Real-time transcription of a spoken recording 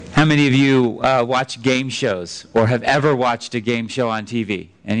How many of you watch game shows or have ever watched a game show on TV?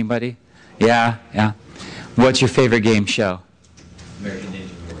 Anybody? Yeah. What's your favorite game show? American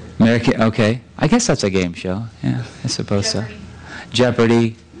Ninja Warrior. American, okay. I guess that's a game show. Yeah, I suppose Jeopardy. so.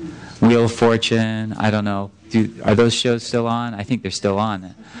 Jeopardy, Wheel of Fortune, I don't know. Are those shows still on? I think they're still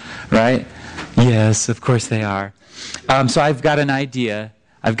on, right? Yes, of course they are. So I've got an idea.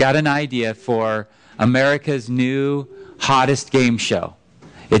 I've got an idea for America's new hottest game show.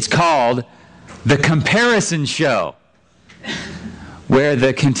 It's called The Comparison Show, where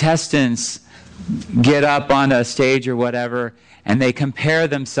the contestants get up on a stage or whatever, and they compare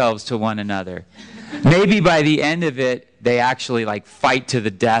themselves to one another. Maybe by the end of it, they actually fight to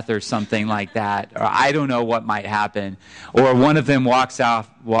the death or something like that. Or I don't know what might happen. Or one of them runs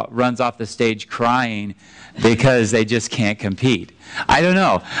off the stage crying because they just can't compete. I don't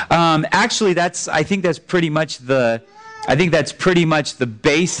know. Actually, I think that's pretty much the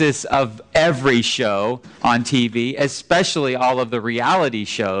basis of every show on TV, especially all of the reality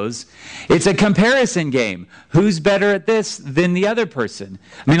shows. It's a comparison game. Who's better at this than the other person?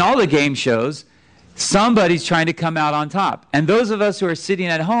 I mean, all the game shows, somebody's trying to come out on top. And those of us who are sitting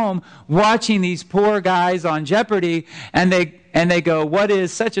at home watching these poor guys on Jeopardy, and they go, what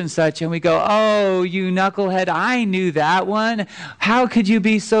is such and such? And we go, oh, you knucklehead, I knew that one. How could you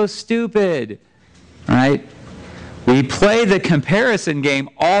be so stupid? Right? We play the comparison game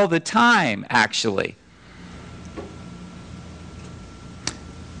all the time, actually.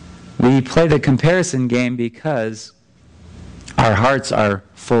 We play the comparison game because our hearts are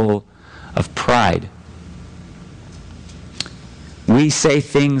full of pride. We say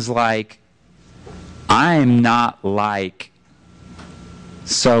things like, I'm not like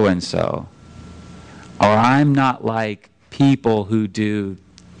so-and-so, or I'm not like people who do,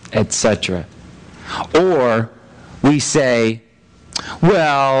 etc. Or we say,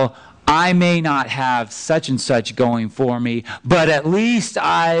 well, I may not have such and such going for me, but at least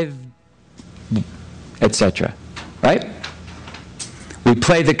I've, etc. Right? We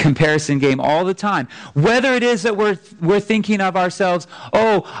play the comparison game all the time. Whether it is that we're thinking of ourselves,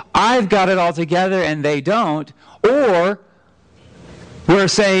 oh, I've got it all together and they don't, or we're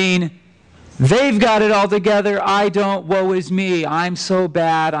saying, they've got it all together, I don't, woe is me, I'm so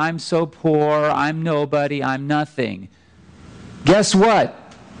bad, I'm so poor, I'm nobody, I'm nothing. Guess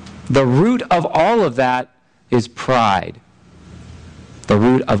what? The root of all of that is pride. The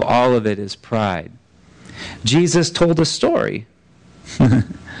root of all of it is pride. Jesus told a story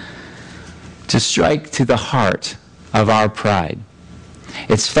to strike to the heart of our pride.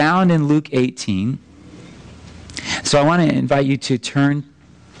 It's found in Luke 18. So I want to invite you to turn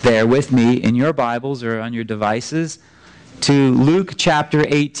there with me in your Bibles or on your devices to Luke chapter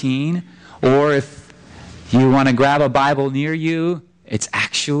 18, or if you want to grab a Bible near you, it's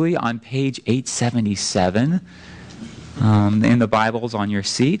actually on page 877 in the Bibles on your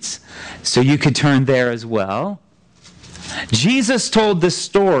seats. So you could turn there as well. Jesus told this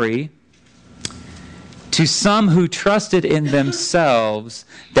story to some who trusted in themselves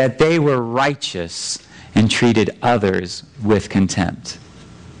that they were righteous and treated others with contempt.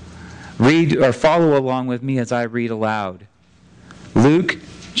 Read or follow along with me as I read aloud. Luke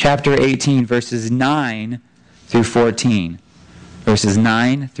chapter 18, verses 9 through 14. Verses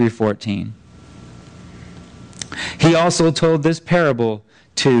 9 through 14. He also told this parable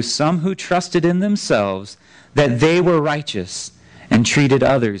to some who trusted in themselves that they were righteous and treated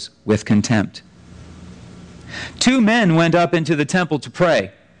others with contempt. 2 men went up into the temple to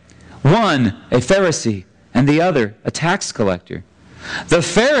pray, one a Pharisee and the other a tax collector. The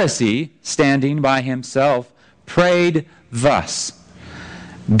Pharisee, standing by himself, prayed thus,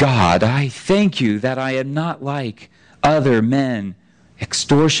 God, I thank you that I am not like other men,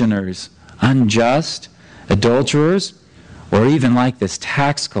 extortioners, unjust, adulterers, or even like this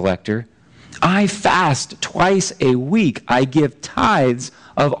tax collector. I fast twice a week. I give tithes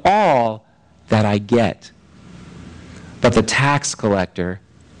of all that I get. But the tax collector,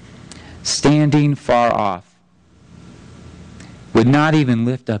 standing far off, would not even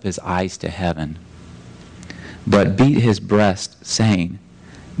lift up his eyes to heaven, but beat his breast, saying,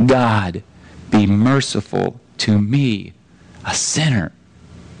 God, be merciful to me, a sinner.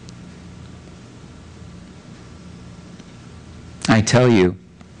 I tell you,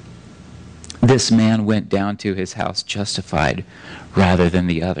 this man went down to his house justified rather than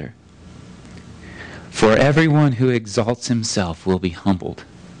the other. For everyone who exalts himself will be humbled,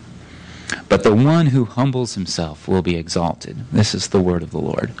 but the one who humbles himself will be exalted. This is the word of the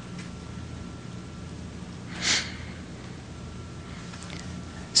Lord.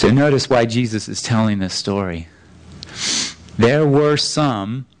 So notice why Jesus is telling this story. There were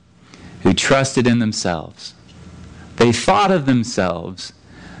some who trusted in themselves. They thought of themselves.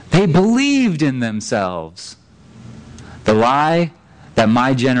 They believed in themselves. The lie that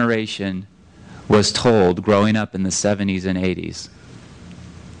my generation was told growing up in the 70s and 80s.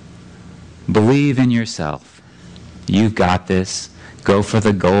 Believe in yourself. You've got this. Go for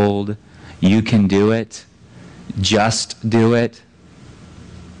the gold. You can do it. Just do it.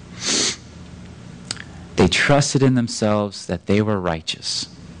 They trusted in themselves that they were righteous,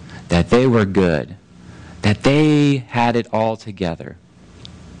 that they were good, that they had it all together.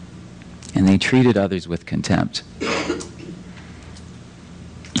 And they treated others with contempt.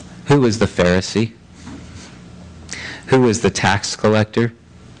 Who was the Pharisee? Who was the tax collector?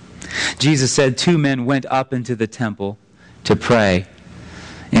 Jesus said 2 men went up into the temple to pray.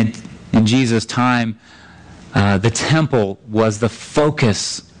 And in Jesus' time, the temple was the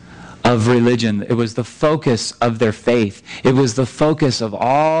focus of religion. It was the focus of their faith. It was the focus of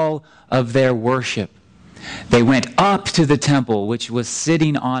all of their worship. They went up to the temple, which was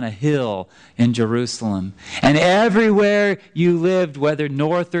sitting on a hill in Jerusalem. And everywhere you lived, whether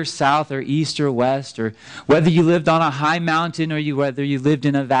north or south or east or west, or whether you lived on a high mountain or whether you lived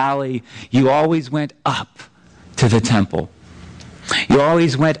in a valley, you always went up to the temple. You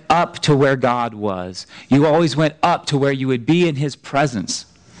always went up to where God was. You always went up to where you would be in His presence.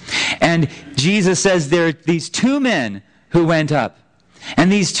 And Jesus says there are these 2 men who went up.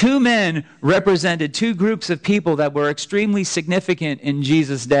 And these 2 men represented 2 groups of people that were extremely significant in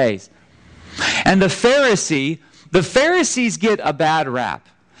Jesus' days. And the Pharisees get a bad rap.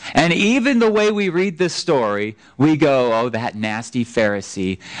 And even the way we read this story, we go, oh, that nasty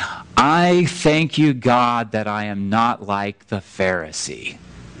Pharisee. I thank you, God, that I am not like the Pharisee.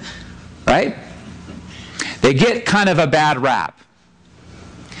 Right? They get kind of a bad rap.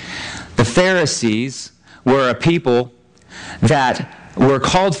 The Pharisees were a people that were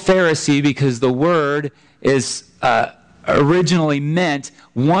called Pharisee because the word is originally meant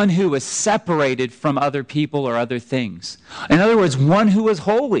one who was separated from other people or other things. In other words, one who was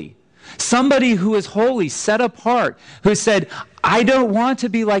holy. Somebody who is holy, set apart, who said, I don't want to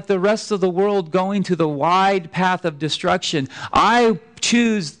be like the rest of the world going to the wide path of destruction. I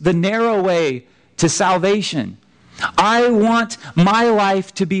choose the narrow way to salvation. I want my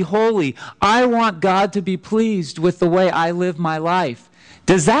life to be holy. I want God to be pleased with the way I live my life.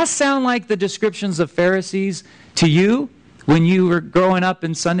 Does that sound like the descriptions of Pharisees to you when you were growing up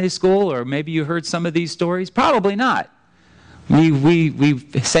in Sunday school, or maybe you heard some of these stories? Probably not. We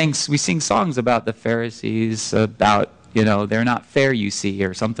sing songs about the Pharisees, about, they're not fair, you see,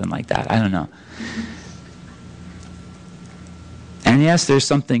 or something like that. I don't know. And yes, there's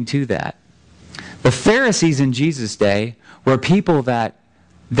something to that. The Pharisees in Jesus' day were people that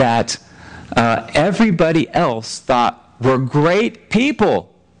everybody else thought were great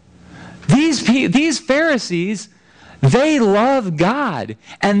people. These Pharisees, they love God,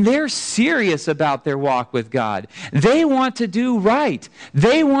 and they're serious about their walk with God. They want to do right.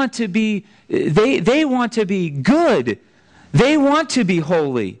 They want to be good. They want to be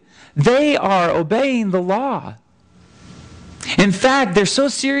holy. They are obeying the law. In fact, they're so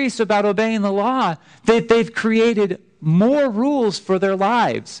serious about obeying the law that they've created more rules for their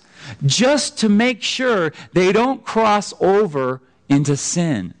lives just to make sure they don't cross over into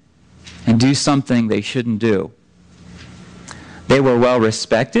sin and do something they shouldn't do. They were well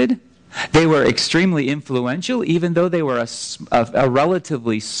respected. They were extremely influential, even though they were a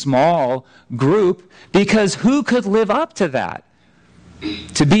relatively small group, because who could live up to that?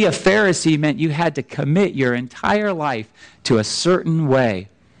 To be a Pharisee meant you had to commit your entire life to a certain way.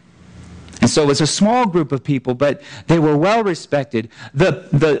 And so it was a small group of people, but they were well respected.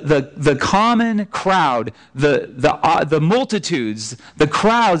 The common crowd, the multitudes, the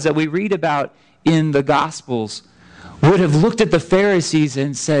crowds that we read about in the Gospels would have looked at the Pharisees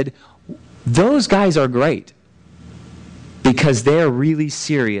and said, those guys are great, because they're really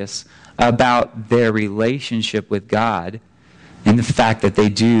serious about their relationship with God and the fact that they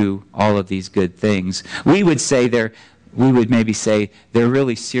do all of these good things. We would maybe say they're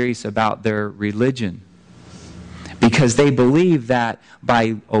really serious about their religion, because they believe that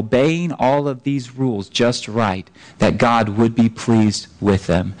by obeying all of these rules just right, that God would be pleased with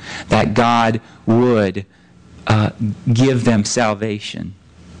them, that God would give them salvation.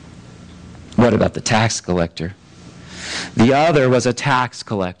 What about the tax collector? The other was a tax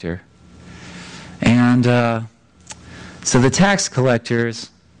collector. And so the tax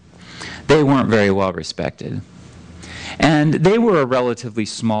collectors, they weren't very well respected. And they were a relatively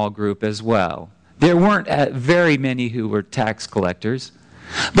small group as well. There weren't very many who were tax collectors.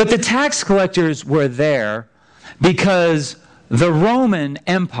 But the tax collectors were there because the Roman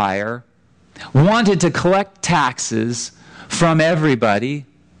Empire wanted to collect taxes from everybody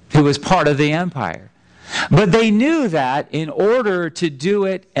who was part of the empire. But they knew that in order to do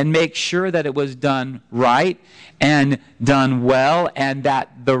it and make sure that it was done right and done well and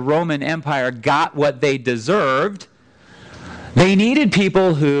that the Roman Empire got what they deserved, they needed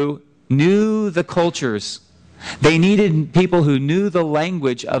people who knew the cultures. They needed people who knew the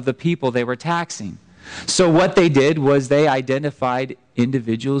language of the people they were taxing. So what they did was they identified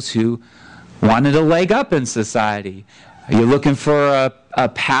individuals who wanted a leg up in society. Are you looking for a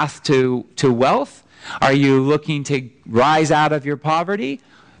path to wealth? Are you looking to rise out of your poverty?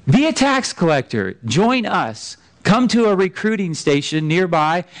 Be a tax collector. Join us. Come to a recruiting station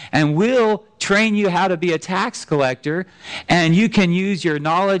nearby, and we'll train you how to be a tax collector. And you can use your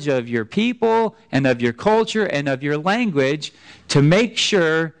knowledge of your people and of your culture and of your language to make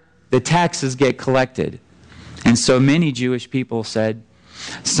sure the taxes get collected. And so many Jewish people said,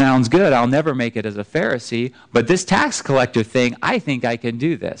 sounds good, I'll never make it as a Pharisee, but this tax collector thing, I think I can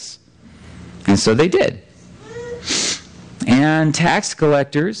do this. And so they did. And tax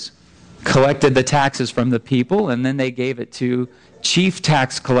collectors collected the taxes from the people, and then they gave it to chief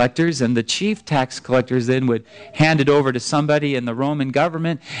tax collectors, and the chief tax collectors then would hand it over to somebody in the Roman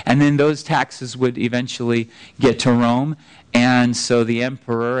government, and then those taxes would eventually get to Rome. And so the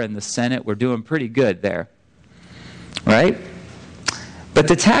emperor and the Senate were doing pretty good there. Right? But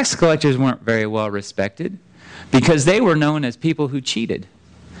the tax collectors weren't very well respected because they were known as people who cheated.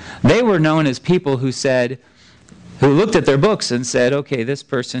 They were known as people who looked at their books and said, okay, this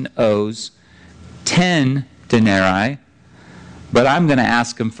person owes 10 denarii, but I'm going to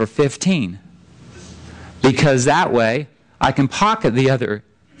ask him for 15. Because that way I can pocket the other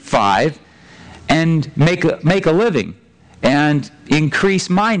 5 and make a living and increase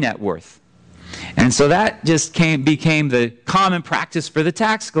my net worth. And so that just became the common practice for the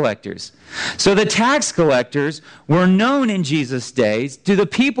tax collectors. So the tax collectors were known in Jesus' days to the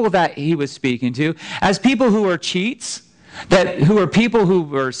people that he was speaking to as people who were cheats, who were people who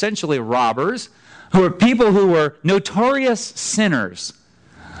were essentially robbers, who were people who were notorious sinners.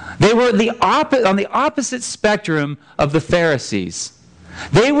 They were on the opposite spectrum of the Pharisees.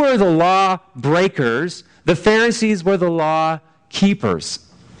 They were the law breakers. The Pharisees were the law keepers.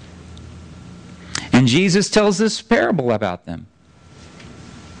 And Jesus tells this parable about them.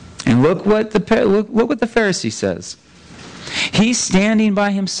 And look what the Pharisee says. He's standing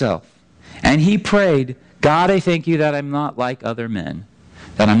by himself, and he prayed, God, I thank you that I'm not like other men,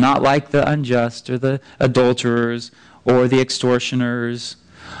 that I'm not like the unjust or the adulterers or the extortioners,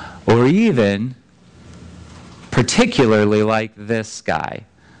 or even particularly like this guy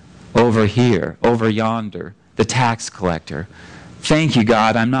over here, over yonder, the tax collector. Thank you,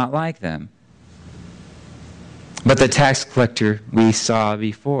 God, I'm not like them. But the tax collector we saw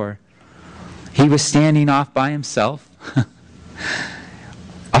before, he was standing off by himself,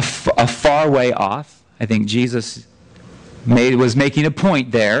 a far way off. I think Jesus was making a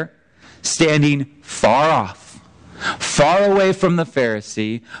point there, standing far off, far away from the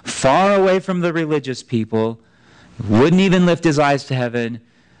Pharisee, far away from the religious people, wouldn't even lift his eyes to heaven,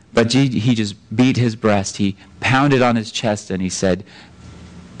 but he just beat his breast. He pounded on his chest and he said,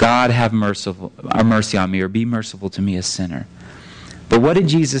 God, have mercy on me, or be merciful to me, a sinner. But what did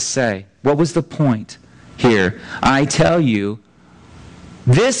Jesus say? What was the point here? I tell you,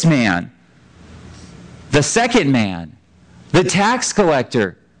 this man, the second man, the tax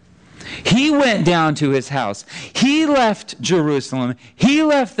collector, he went down to his house. He left Jerusalem. He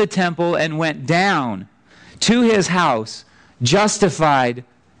left the temple and went down to his house, justified,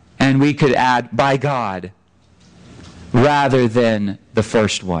 and we could add, by God, rather than the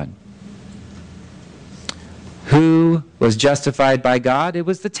first one. Who was justified by God? It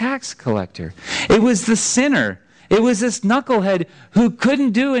was the tax collector. It was the sinner. It was this knucklehead who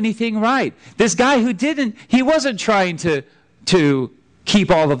couldn't do anything right. This guy he wasn't trying to keep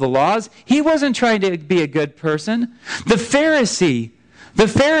all of the laws. He wasn't trying to be a good person. The Pharisee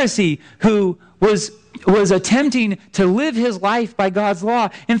who was attempting to live his life by God's law.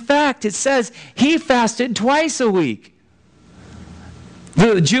 In fact, it says he fasted twice a week.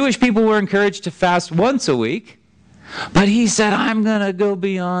 The Jewish people were encouraged to fast once a week, but he said, I'm going to go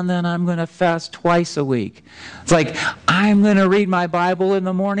beyond that. I'm going to fast twice a week. It's like, I'm going to read my Bible in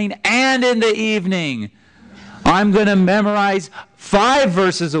the morning and in the evening. I'm going to memorize 5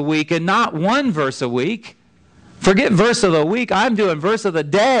 verses a week and not 1 verse a week. Forget verse of the week. I'm doing verse of the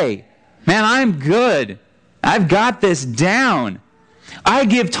day. Man, I'm good. I've got this down. I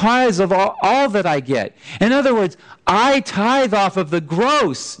give tithes of all that I get. In other words, I tithe off of the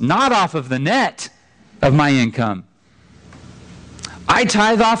gross, not off of the net of my income. I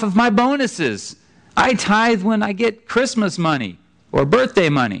tithe off of my bonuses. I tithe when I get Christmas money or birthday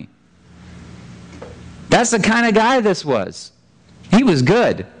money. That's the kind of guy this was. He was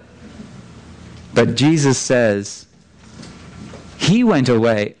good. But Jesus says he went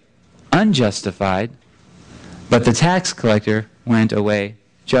away unjustified, but the tax collector went away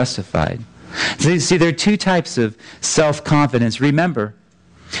justified. So you see, there are two types of self-confidence. Remember,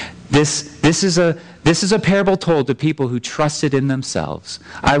 this is a parable told to people who trusted in themselves.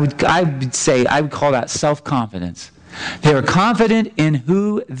 I would call that self-confidence. They were confident in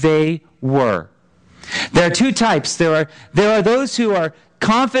who they were. There are two types. There are those who are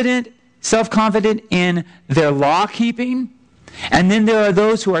self-confident in their law keeping, and then there are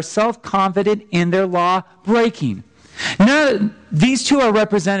those who are self-confident in their law breaking. Now, these two are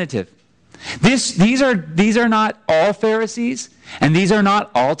representative. These are not all Pharisees, and these are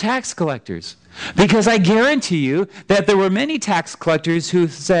not all tax collectors. Because I guarantee you that there were many tax collectors who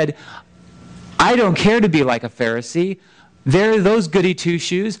said, I don't care to be like a Pharisee. They're those goody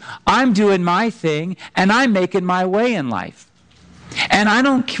two-shoes. I'm doing my thing, and I'm making my way in life. And I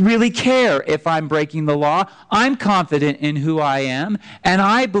don't really care if I'm breaking the law. I'm confident in who I am, and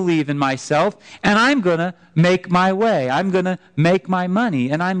I believe in myself, and I'm going to make my way. I'm going to make my money,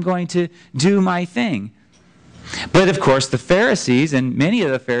 and I'm going to do my thing. But of course, the Pharisees, and many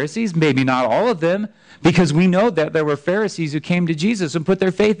of the Pharisees, maybe not all of them, because we know that there were Pharisees who came to Jesus and put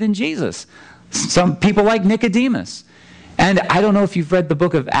their faith in Jesus. Some people like Nicodemus. And I don't know if you've read the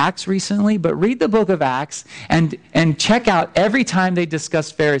book of Acts recently, but read the book of Acts and check out every time they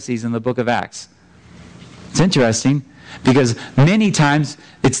discuss Pharisees in the book of Acts. It's interesting because many times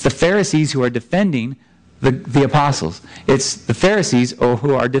it's the Pharisees who are defending the apostles. It's the Pharisees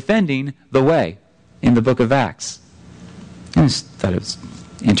who are defending the way in the book of Acts. I just thought it was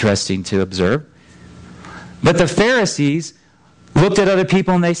interesting to observe. But the Pharisees looked at other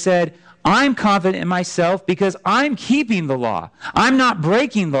people and they said, I'm confident in myself because I'm keeping the law. I'm not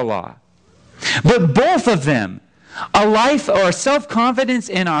breaking the law. But both of them, a life or self-confidence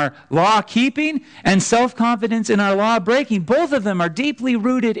in our law keeping and self-confidence in our law breaking, both of them are deeply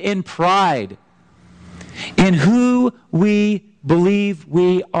rooted in pride, in who we believe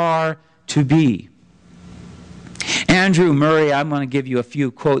we are to be. Andrew Murray, I'm going to give you a few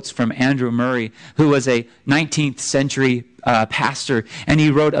quotes from Andrew Murray, who was a 19th century pastor, and he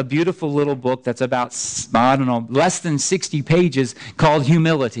wrote a beautiful little book that's about, less than 60 pages called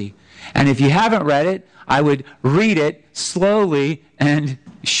Humility. And if you haven't read it, I would read it slowly and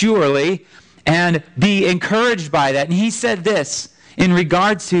surely and be encouraged by that. And he said this in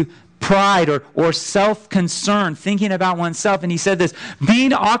regards to pride or self-concern, thinking about oneself, and he said this,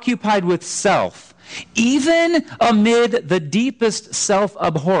 being occupied with self, even amid the deepest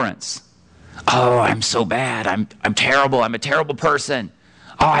self-abhorrence. Oh, I'm so bad. I'm terrible. I'm a terrible person.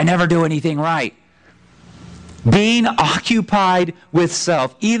 Oh, I never do anything right. Being occupied with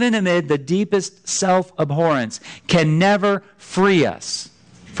self, even amid the deepest self-abhorrence, can never free us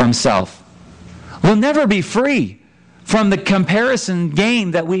from self. We'll never be free from the comparison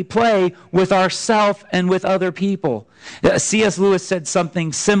game that we play with ourself and with other people. C.S. Lewis said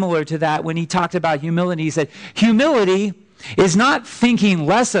something similar to that when he talked about humility. He said, humility is not thinking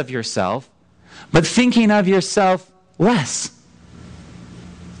less of yourself, but thinking of yourself less.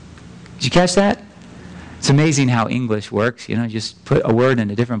 Did you catch that? It's amazing how English works. You know, just put a word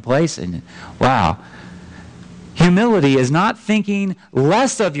in a different place and wow. Humility is not thinking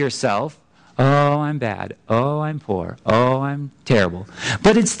less of yourself. Oh, I'm bad. Oh, I'm poor. Oh, I'm terrible.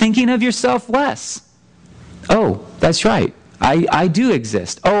 But it's thinking of yourself less. Oh, that's right. I do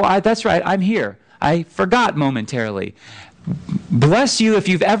exist. Oh, that's right. I'm here. I forgot momentarily. Bless you if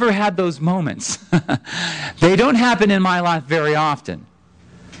you've ever had those moments. They don't happen in my life very often.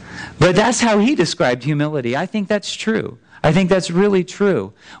 But that's how he described humility. I think that's true. I think that's really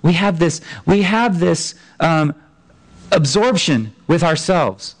true. We have this absorption with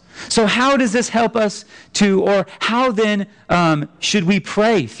ourselves. So how does this help us or how then should we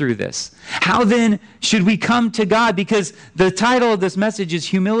pray through this? How then should we come to God? Because the title of this message is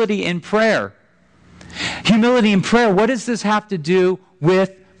Humility in Prayer. Humility in prayer. What does this have to do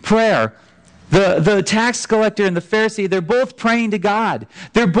with prayer? The tax collector and the Pharisee, they're both praying to God.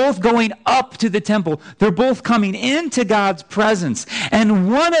 They're both going up to the temple. They're both coming into God's presence. And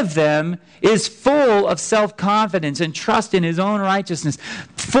one of them is full of self-confidence and trust in his own righteousness,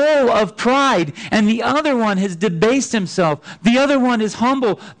 full of pride. And the other one has debased himself. The other one is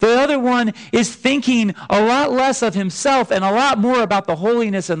humble. The other one is thinking a lot less of himself and a lot more about the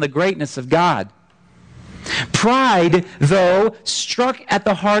holiness and the greatness of God. Pride, though, struck at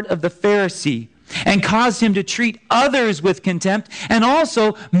the heart of the Pharisee. and caused him to treat others with contempt, and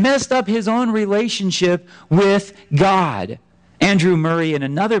also messed up his own relationship with God. Andrew Murray, in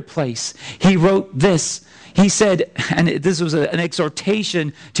another place, he wrote this. He said, and this was an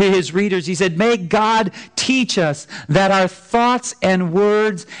exhortation to his readers, he said, "May God teach us that our thoughts and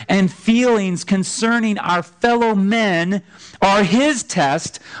words and feelings concerning our fellow men are his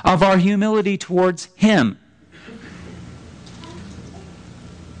test of our humility towards him."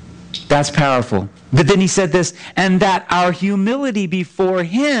 That's powerful. But then he said this, "and that our humility before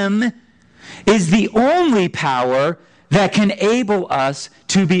him is the only power that can enable us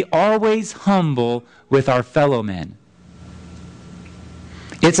to be always humble with our fellow men."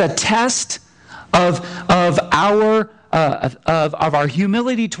 It's a test of our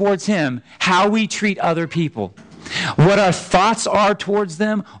humility towards him, how we treat other people, what our thoughts are towards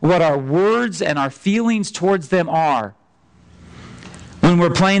them, what our words and our feelings towards them are. When we're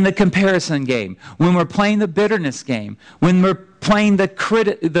playing the comparison game, when we're playing the bitterness game, when we're playing the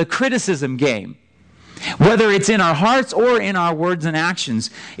criticism game, whether it's in our hearts or in our words and actions,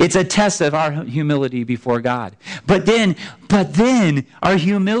 it's a test of our humility before God. But then our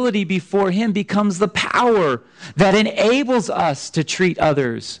humility before him becomes the power that enables us to treat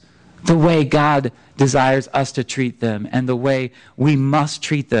others the way God desires us to treat them and the way we must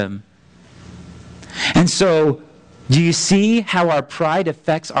treat them. And so, do you see how our pride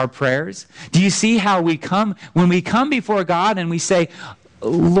affects our prayers? Do you see how when we come before God and we say,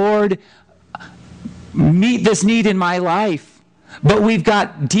 "Lord, meet this need in my life," but we've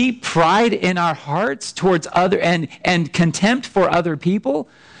got deep pride in our hearts towards other and contempt for other people,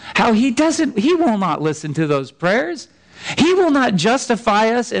 how he will not listen to those prayers. He will not justify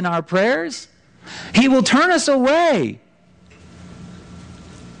us in our prayers. He will turn us away.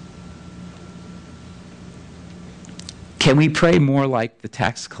 Can we pray more like the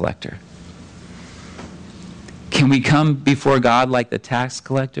tax collector? Can we come before God like the tax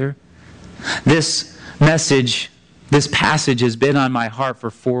collector? This passage has been on my heart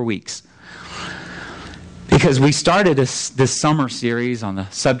for 4 weeks. Because we started this summer series on the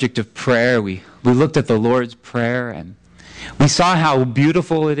subject of prayer. We looked at the Lord's Prayer, and we saw how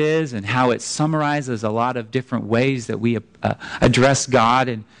beautiful it is and how it summarizes a lot of different ways that we address God.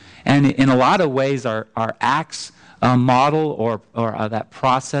 And in a lot of ways, our Acts model or that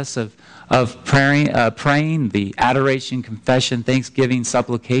process of praying, the adoration, confession, thanksgiving,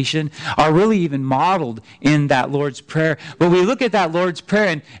 supplication, are really even modeled in that Lord's Prayer. But we look at that Lord's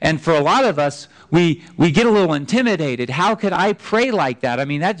Prayer, and for a lot of us, we get a little intimidated. How could I pray like that? I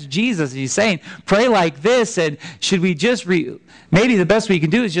mean, that's Jesus. He's saying, pray like this, and should we just maybe the best we can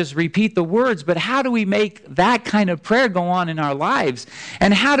do is just repeat the words, but how do we make that kind of prayer go on in our lives?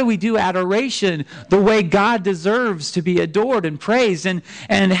 And how do we do adoration the way God deserves to be adored and praised?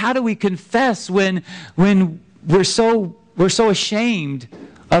 And how do we confess when we're so ashamed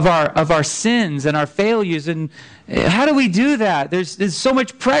of our sins and our failures? And how do we do that? There's so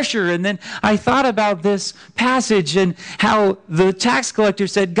much pressure. And then I thought about this passage and how the tax collector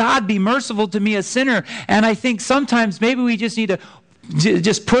said, "God, be merciful to me, a sinner." And I think sometimes maybe we just need to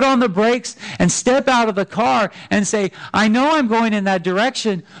just put on the brakes and step out of the car and say, "I know I'm going in that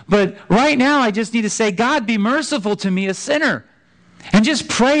direction, but right now I just need to say, God, be merciful to me, a sinner." And just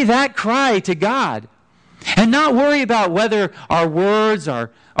pray that cry to God. And not worry about whether our words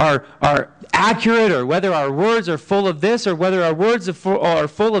are accurate, or whether our words are full of this, or whether our words are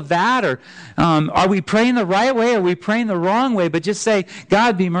full of that, or are we praying the right way, or are we praying the wrong way? But just say,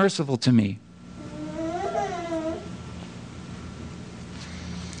 "God, be merciful to me."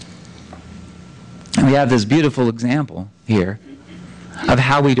 And we have this beautiful example here of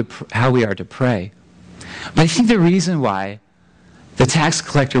how we are to pray. But I think the reason why the tax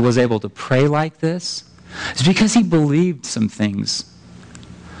collector was able to pray like this is because he believed some things.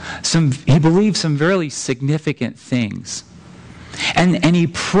 He believed some very significant things. And he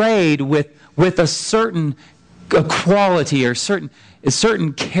prayed with a certain quality or certain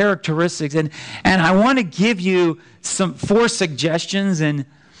characteristics. And I want to give you 4 suggestions. And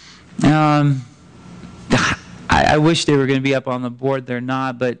I wish they were going to be up on the board. They're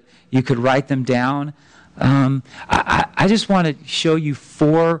not, but you could write them down. I just want to show you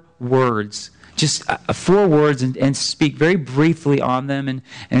 4 words. Just 4 words, and speak very briefly on them.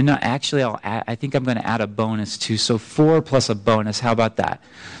 And actually, I think I'm going to add a bonus too. So 4 plus a bonus. How about that?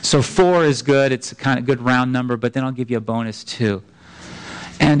 So 4 is good. It's a kind of good round number. But then I'll give you a bonus too.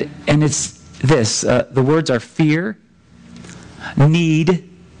 And it's this. The words are fear, need,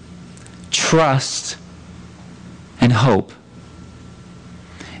 trust, and hope.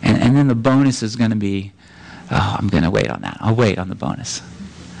 And then the bonus is going to be. I'm going to wait on that. I'll wait on the bonus.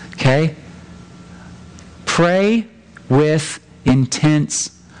 Okay. Pray with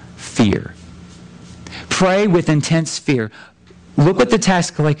intense fear. Pray with intense fear. Look what the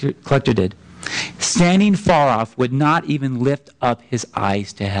tax collector did. Standing far off, would not even lift up his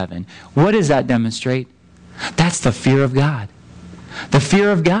eyes to heaven. What does that demonstrate? That's the fear of God. The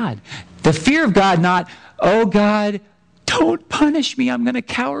fear of God. The fear of God, not, oh God, don't punish me. I'm going to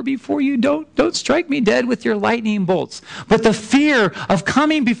cower before you. Don't strike me dead with your lightning bolts. But the fear of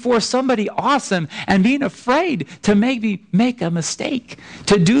coming before somebody awesome and being afraid to maybe make a mistake,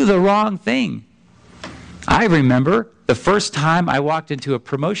 to do the wrong thing. I remember the first time I walked into a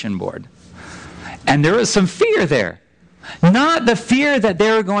promotion board. And there was some fear there. Not the fear that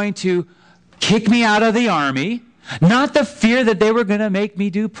they were going to kick me out of the army. Not the fear that they were going to make me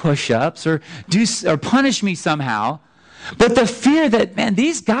do push-ups or punish me somehow. But the fear that, man,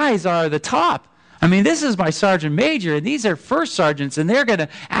 these guys are the top. I mean, this is my sergeant major, and these are first sergeants, and they're going to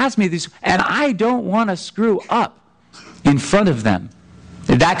ask me these, and I don't want to screw up in front of them.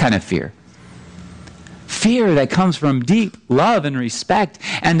 That kind of fear. Fear that comes from deep love and respect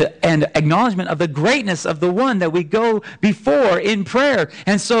and acknowledgement of the greatness of the one that we go before in prayer.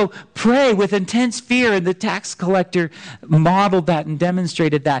 And so pray with intense fear, and the tax collector modeled that and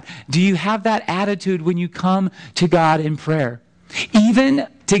demonstrated that. Do you have that attitude when you come to God in prayer? Even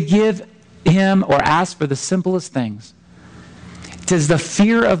to give Him or ask for the simplest things. Does the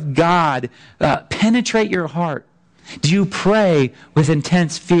fear of God penetrate your heart? Do you pray with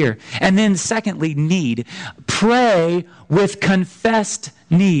intense fear? And then secondly, need. Pray with confessed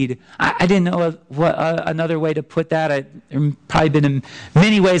need. I didn't know what another way to put that. There probably been in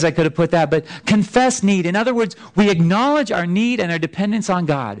many ways I could have put that, but confessed need. In other words, we acknowledge our need and our dependence on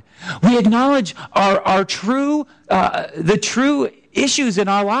God. We acknowledge our true, the true issues in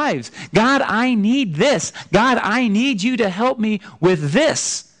our lives. God, I need this. God, I need you to help me with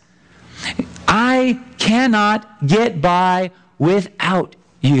this. I cannot get by without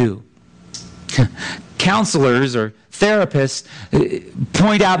you. Counselors or therapists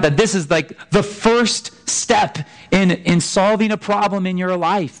point out that this is like the first step in solving a problem in your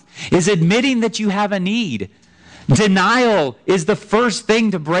life, is admitting that you have a need. Denial is the first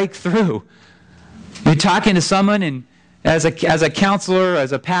thing to break through. You're talking to someone, and as a counselor,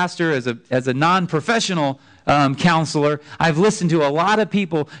 as a pastor, as a non-professional counselor, I've listened to a lot of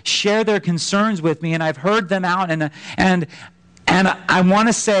people share their concerns with me, and I've heard them out, and I want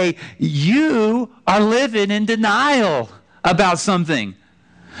to say, you are living in denial about something.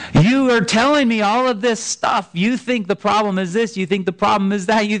 You are telling me all of this stuff. You think the problem is this, you think the problem is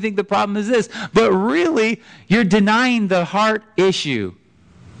that, you think the problem is this, but really, you're denying the heart issue.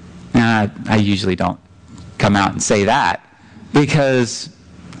 I usually don't come out and say that, because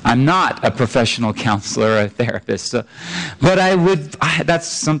I'm not a professional counselor or a therapist. But that's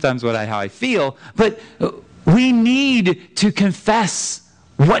sometimes how I feel. But we need to confess,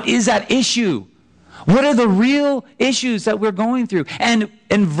 what is that issue? What are the real issues that we're going through? And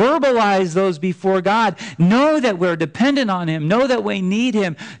verbalize those before God. Know that we're dependent on Him. Know that we need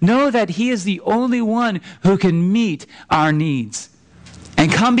Him. Know that He is the only one who can meet our needs.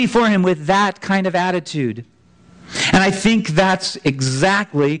 And come before Him with that kind of attitude. And I think that's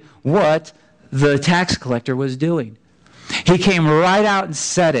exactly what the tax collector was doing. He came right out and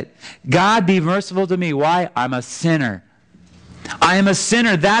said it. God, be merciful to me. Why? I'm a sinner. I am a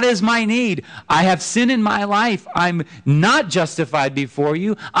sinner. That is my need. I have sin in my life. I'm not justified before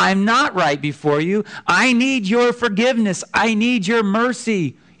you. I'm not right before you. I need your forgiveness. I need your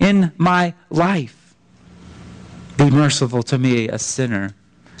mercy in my life. Be merciful to me, a sinner.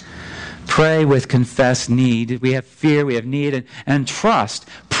 Pray with confessed need. We have fear, we have need, and trust.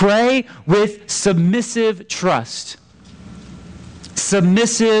 Pray with submissive trust.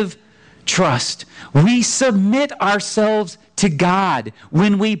 Submissive trust. We submit ourselves to God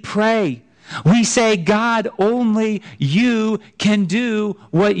when we pray. We say, God, only you can do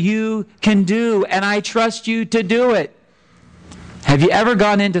what you can do, and I trust you to do it. Have you ever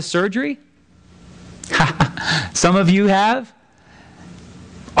gone into surgery? Some of you have.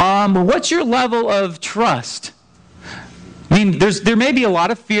 What's your level of trust? I mean, there may be a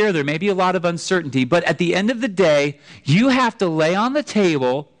lot of fear, there may be a lot of uncertainty, but at the end of the day, you have to lay on the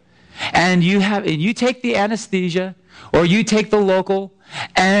table, and you take the anesthesia, or you take the local,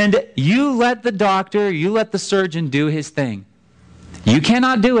 and you let the doctor, you let the surgeon do his thing. You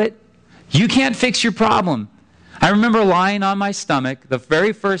cannot do it. You can't fix your problem. I remember lying on my stomach the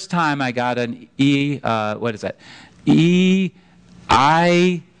very first time I got an ESI,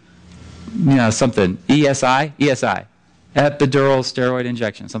 epidural steroid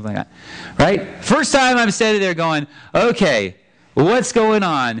injection, something like that, right? First time I'm sitting there going, okay, what's going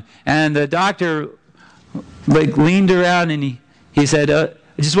on? And the doctor like leaned around and he said, I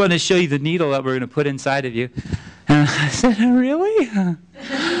just wanted to show you the needle that we're going to put inside of you. And I said, really?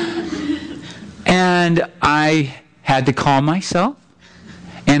 And I had to calm myself,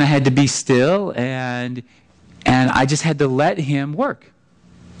 and I had to be still, and I just had to let him work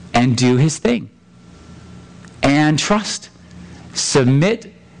and do his thing and trust,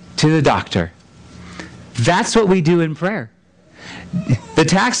 submit to the doctor. That's what we do in prayer. The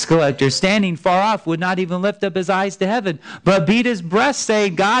tax collector, standing far off, would not even lift up his eyes to heaven, but beat his breast,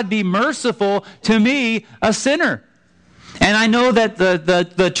 saying, God, be merciful to me, a sinner. And I know that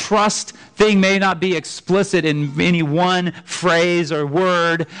the trust thing may not be explicit in any one phrase or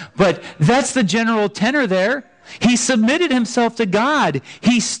word, but that's the general tenor there. He submitted himself to God.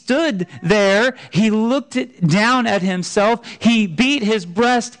 He stood there. He looked down at himself. He beat his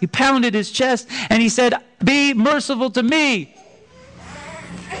breast. He pounded his chest. And he said, be merciful to me.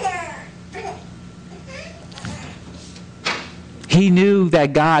 He knew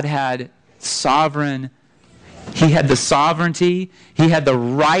that God had He had the sovereignty. He had the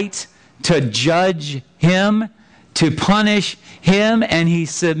right to judge him, to punish him, and he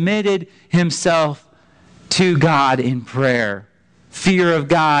submitted himself to God in prayer. Fear of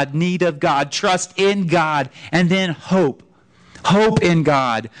God, need of God, trust in God, and then hope. Hope in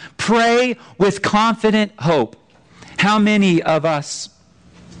God. Pray with confident hope. How many of us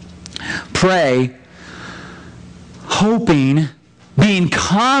pray hoping, being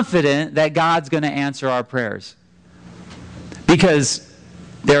confident that God's going to answer our prayers? Because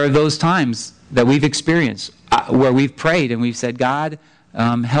there are those times that we've experienced where we've prayed and we've said, God,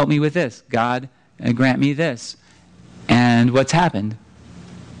 help me with this. God, grant me this. And what's happened?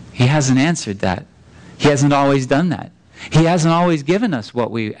 He hasn't answered that. He hasn't always done that. He hasn't always given us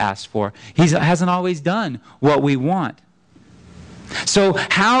what we asked for. He hasn't always done what we want. So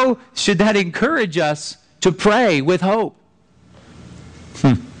how should that encourage us to pray with hope?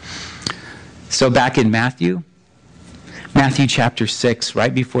 So back in Matthew chapter 6,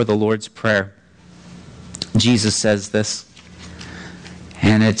 right before the Lord's Prayer, Jesus says this,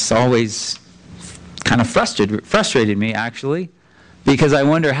 and it's always kind of frustrated me actually, because I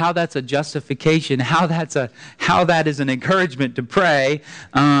wonder how that's a justification, how that is an encouragement to pray.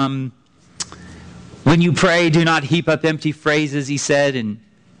 When you pray, do not heap up empty phrases, he said in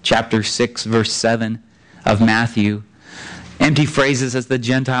chapter 6, verse 7 of Matthew. Empty phrases as the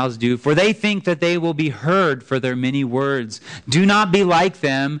Gentiles do, for they think that they will be heard for their many words. Do not be like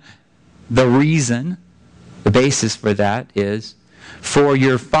them. The basis for that is, for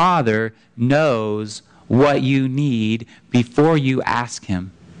your Father knows what you need before you ask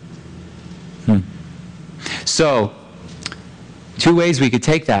him. So, two ways we could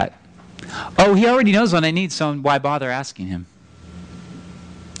take that. Oh, he already knows what I need, so why bother asking him?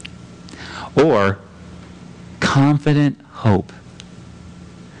 Or, confident hope.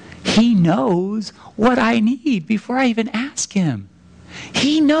 He knows what I need before I even ask him.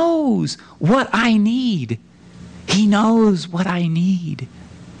 He knows what I need. He knows what I need.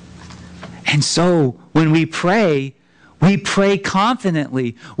 And so, when we pray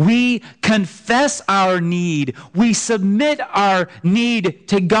confidently. We confess our need. We submit our need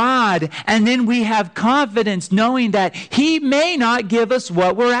to God. And then we have confidence knowing that he may not give us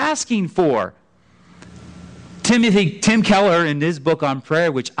what we're asking for. Tim Keller, in his book on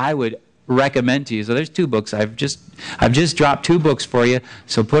prayer, which I would recommend to you. So there's two books. I've just dropped two books for you.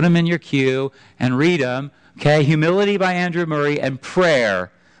 So put them in your queue and read them. Okay, Humility by Andrew Murray and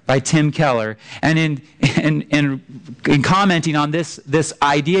Prayer by Tim Keller. And in commenting on this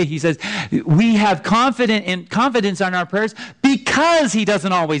idea, he says, we have confidence in our prayers because he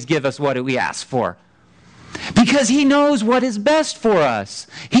doesn't always give us what we ask for. Because he knows what is best for us.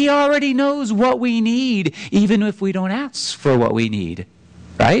 He already knows what we need, even if we don't ask for what we need.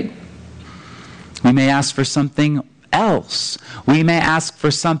 Right? We may ask for something else. We may ask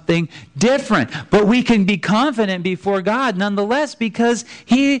for something different. But we can be confident before God nonetheless because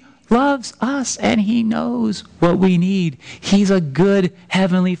he loves us and he knows what we need. He's a good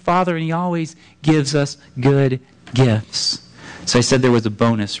heavenly Father and he always gives us good gifts. So I said there was a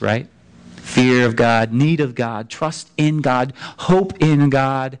bonus, right? Fear of God, need of God, trust in God, hope in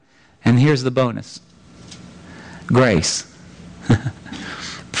God. And here's the bonus. Grace.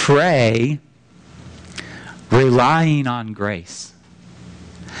 Pray relying on grace.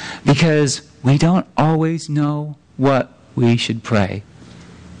 Because we don't always know what we should pray.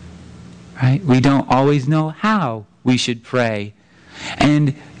 Right? We don't always know how we should pray.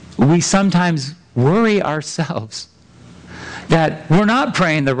 And we sometimes worry ourselves that we're not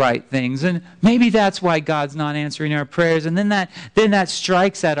praying the right things, and maybe that's why God's not answering our prayers, and then that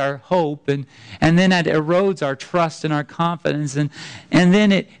strikes at our hope, and then that erodes our trust and our confidence, and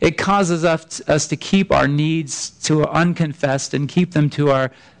then it causes us to keep our needs to unconfessed and keep them to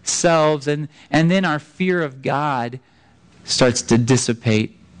ourselves, and then our fear of God starts to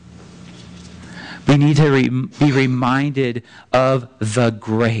dissipate. We need to be reminded of the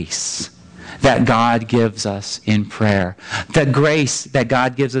grace that God gives us in prayer. The grace that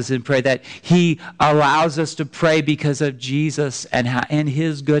God gives us in prayer, that He allows us to pray because of Jesus and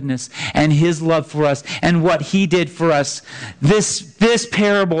His goodness and His love for us and what He did for us. This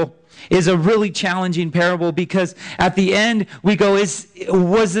parable is a really challenging parable because at the end we go,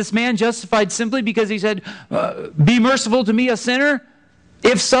 was this man justified simply because he said, be merciful to me, a sinner?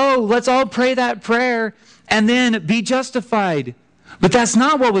 If so, let's all pray that prayer and then be justified. But that's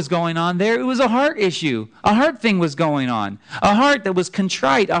not what was going on there. It was a heart issue. A heart thing was going on. A heart that was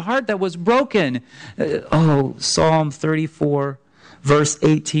contrite. A heart that was broken. Psalm 34, verse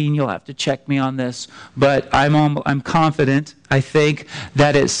 18. You'll have to check me on this. But I'm confident, I think,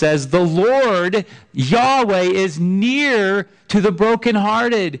 that it says, the Lord, Yahweh, is near to the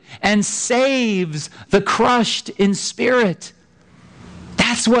brokenhearted and saves the crushed in spirit.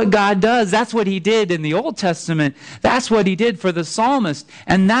 That's what God does. That's what He did in the Old Testament. That's what He did for the psalmist.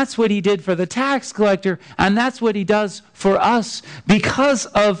 And that's what He did for the tax collector. And that's what He does for us because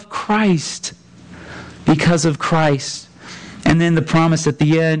of Christ. Because of Christ. And then the promise at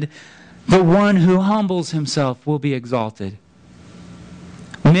the end, the one who humbles himself will be exalted.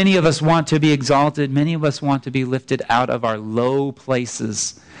 Many of us want to be exalted. Many of us want to be lifted out of our low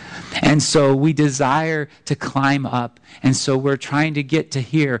places. And so we desire to climb up. And so we're trying to get to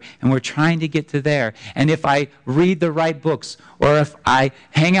here and we're trying to get to there. And if I read the right books, or if I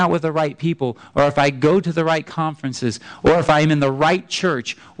hang out with the right people, or if I go to the right conferences, or if I'm in the right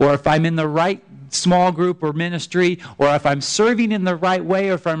church, or if I'm in the right small group or ministry, or if I'm serving in the right way,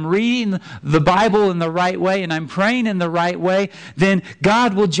 or if I'm reading the Bible in the right way and I'm praying in the right way, then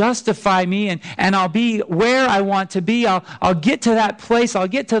God will justify me and I'll be where I want to be. I'll get to that place. I'll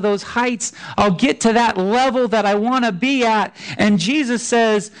get to those heights. I'll get to that level that I want to be at. And Jesus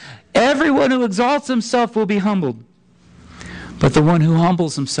says, everyone who exalts himself will be humbled, but the one who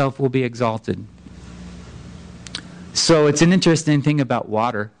humbles himself will be exalted. So it's an interesting thing about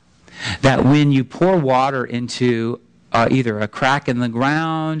water, that when you pour water into either a crack in the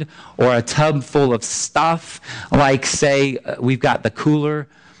ground or a tub full of stuff, like say we've got the cooler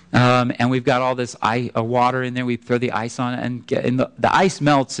and we've got all this water in there, we throw the ice on it and the ice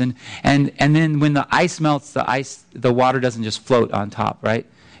melts and then when the ice melts, the water doesn't just float on top, right?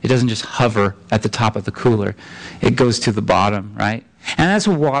 It doesn't just hover at the top of the cooler. It goes to the bottom, right? And that's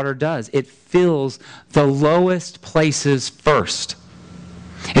what water does. It fills the lowest places first.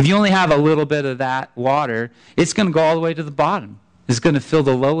 If you only have a little bit of that water, it's going to go all the way to the bottom. It's going to fill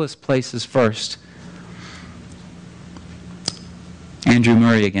the lowest places first. Andrew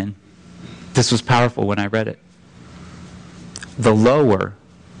Murray again. This was powerful when I read it. The lower,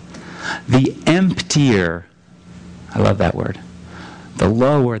 the emptier, I love that word. The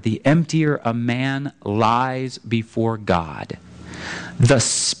lower, the emptier a man lies before God, the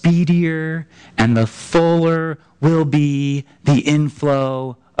speedier and the fuller will be the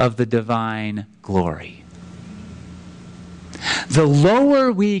inflow of the divine glory. The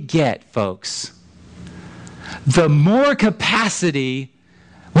lower we get, folks, the more capacity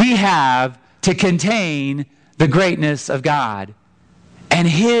we have to contain the greatness of God and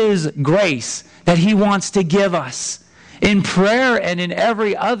His grace that He wants to give us in prayer and in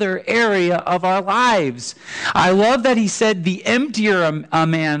every other area of our lives. I love that he said the emptier a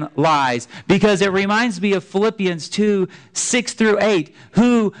man lies, because it reminds me of Philippians 2, 6 through 8,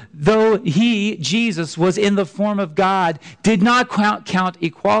 who, though he, Jesus, was in the form of God, did not count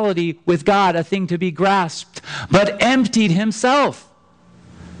equality with God a thing to be grasped, but emptied himself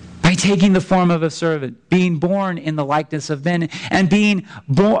by taking the form of a servant, being born in the likeness of men, and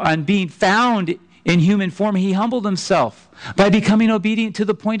being found in human form, he humbled himself by becoming obedient to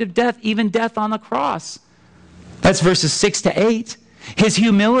the point of death, even death on the cross. That's verses 6 to 8. His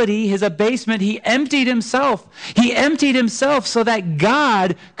humility, his abasement, he emptied himself. He emptied himself so that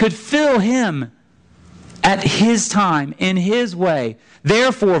God could fill him at his time, in his way.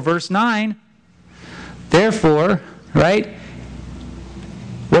 Therefore, verse 9, therefore, right?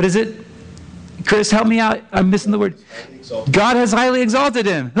 What is it? Chris, help me out. I'm missing the word. God has highly exalted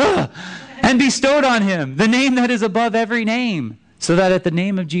him. And bestowed on him the name that is above every name, so that at the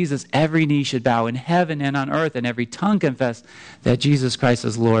name of Jesus every knee should bow in heaven and on earth, and every tongue confess that Jesus Christ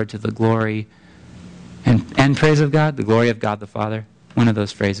is Lord, to the glory and And praise of God, the glory of God the Father. One of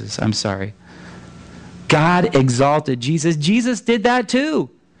those phrases. I'm sorry. God exalted Jesus. Jesus did that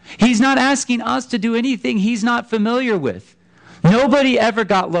too. He's not asking us to do anything he's not familiar with. Nobody ever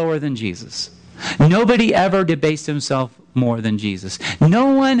got lower than Jesus. Nobody ever debased himself more than Jesus.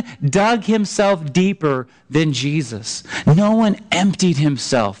 No one dug himself deeper than Jesus. No one emptied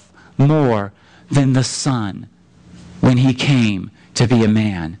himself more than the Son when he came to be a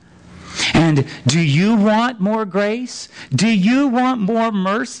man. And do you want more grace? Do you want more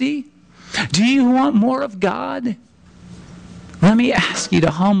mercy? Do you want more of God? Let me ask you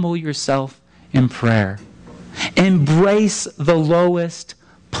to humble yourself in prayer. Embrace the lowest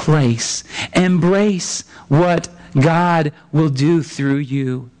place. Embrace what God will do through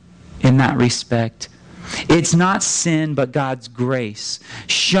you in that respect. It's not sin, but God's grace,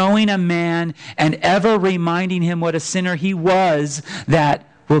 showing a man and ever reminding him what a sinner he was, that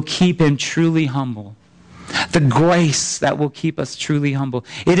will keep him truly humble. The grace that will keep us truly humble.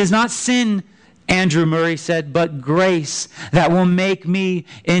 It is not sin, Andrew Murray said, but grace that will make me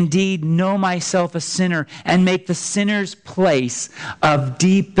indeed know myself a sinner and make the sinner's place of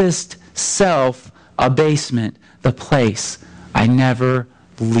deepest self-abasement the place I never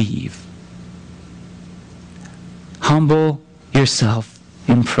leave. Humble yourself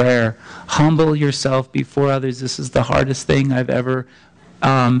in prayer. Humble yourself before others. This is the hardest thing I've ever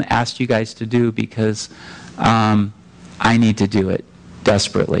asked you guys to do, because I need to do it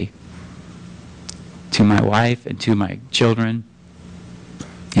desperately. To my wife and to my children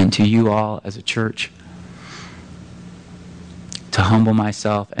and to you all as a church. To humble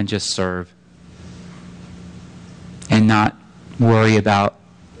myself and just serve. And not worry about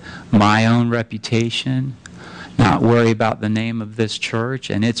my own reputation. Not worry about the name of this church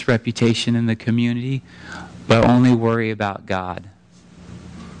and its reputation in the community. But only worry about God.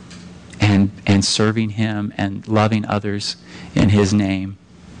 And serving him and loving others in his name.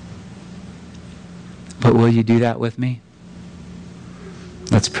 But will you do that with me?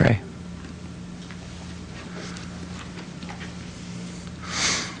 Let's pray.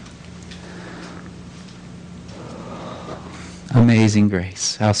 Amazing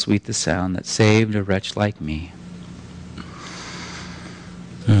grace, how sweet the sound that saved a wretch like me.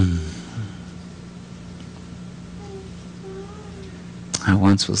 I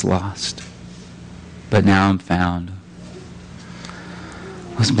once was lost, but now I'm found.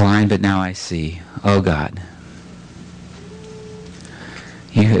 Was blind, but now I see. Oh God,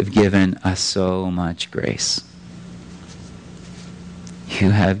 you have given us so much grace. You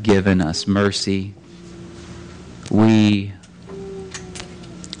have given us mercy. We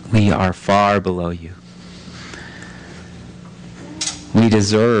are far below you. We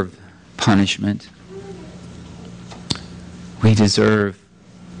deserve punishment. We deserve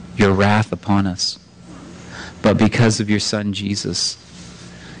your wrath upon us. But because of your Son Jesus,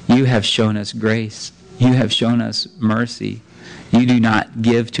 you have shown us grace. You have shown us mercy. You do not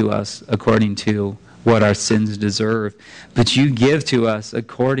give to us according to what our sins deserve, but you give to us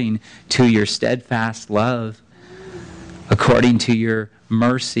according to your steadfast love, according to your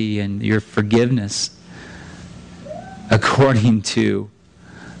mercy and your forgiveness, according to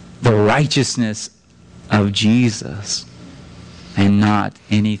the righteousness of Jesus and not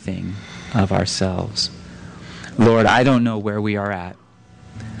anything of ourselves. Lord, I don't know where we are at.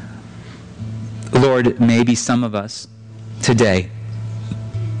 Lord, maybe some of us today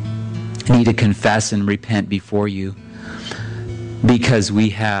need to confess and repent before you because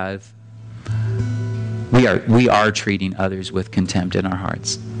we are treating others with contempt in our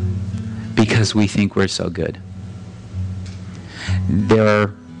hearts because we think we're so good. There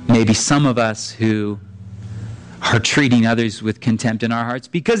are maybe some of us who are treating others with contempt in our hearts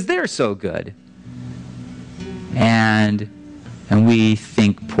because they're so good. And we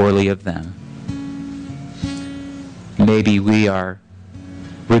think poorly of them. Maybe we are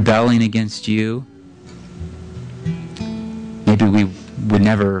rebelling against you. Maybe we would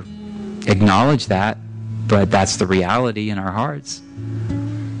never acknowledge that, but that's the reality in our hearts.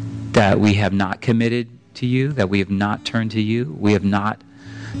 That we have not committed to you, that we have not turned to you, we have not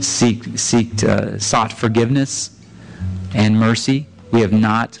sought forgiveness and mercy. We have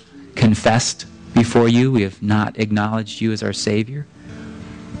not confessed before you. We have not acknowledged you as our Savior.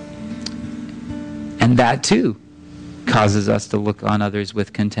 And that too causes us to look on others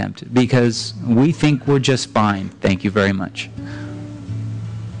with contempt because we think we're just fine. Thank you very much.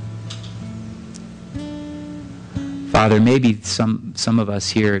 Father, maybe some of us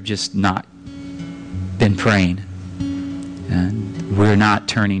here have just not been praying. And we're not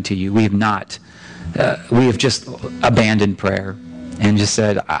turning to you. We have just abandoned prayer and just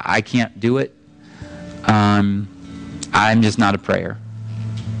said, I can't do it. I'm just not a prayer.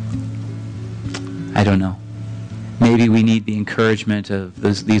 I don't know. Maybe we need the encouragement of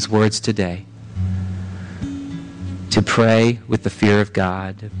these words today. To pray with the fear of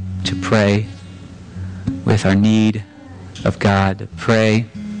God. To pray with our need of God. To pray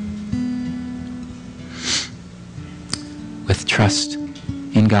with trust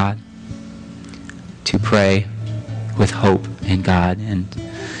in God. To pray with hope in God.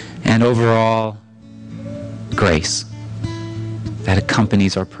 And overall, grace that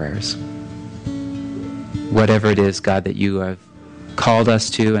accompanies our prayers. Whatever it is, God, that you have called us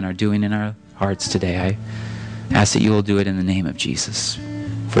to and are doing in our hearts today, I ask that you will do it in the name of Jesus,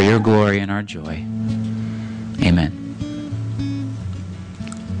 for your glory and our joy. Amen.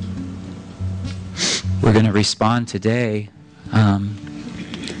 We're going to respond today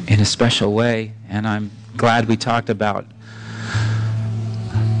in a special way, and I'm glad we talked about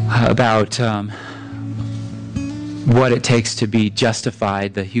what it takes to be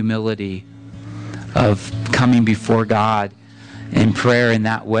justified, the humility of coming before God in prayer in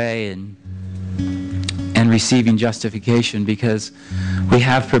that way and receiving justification, because we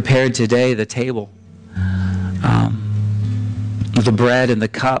have prepared today the table, the bread and the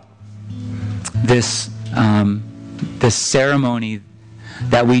cup, this ceremony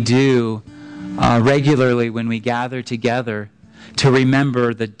that we do regularly when we gather together to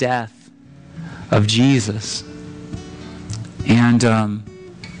remember the death of Jesus. And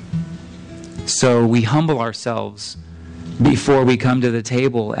so we humble ourselves before we come to the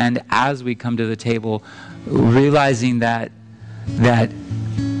table, and as we come to the table, realizing that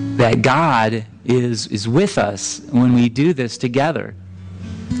God is with us when we do this together.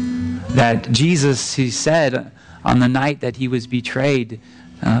 That Jesus, he said on the night that he was betrayed,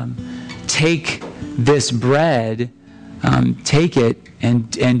 take this bread, take it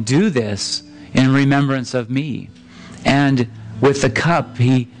and do this in remembrance of me. And with the cup,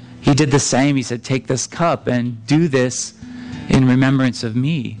 he did the same. He said, take this cup and do this in remembrance of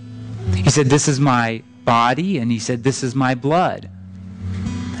me. He said, this is my body, and he said, this is my blood.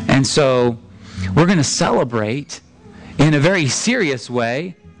 And so we're going to celebrate in a very serious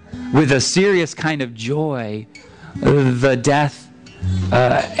way, with a serious kind of joy, the death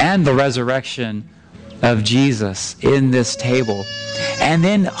and the resurrection of Jesus in this table. And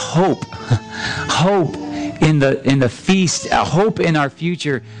then hope in the feast, hope in our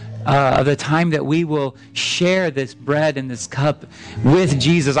future, of the time that we will share this bread and this cup with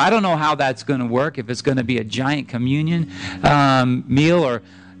Jesus. I don't know how that's going to work, if it's going to be a giant communion meal, or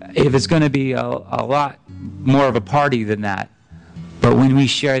if it's going to be a lot more of a party than that. But when we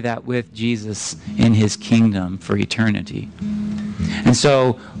share that with Jesus in his kingdom for eternity. And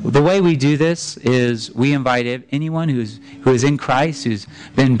so the way we do this is we invite anyone who is in Christ, who's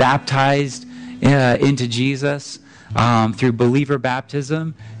been baptized into Jesus through believer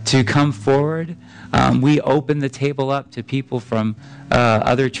baptism, to come forward. We open the table up to people from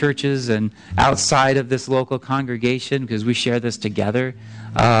other churches and outside of this local congregation, because we share this together.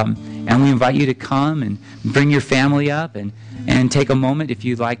 And we invite you to come and bring your family up and take a moment if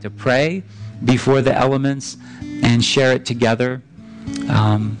you'd like to pray before the elements and share it together.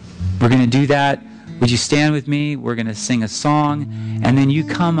 We're going to do that. Would you stand with me? We're going to sing a song, and then you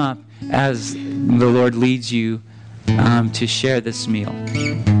come up as the Lord leads you to share this meal.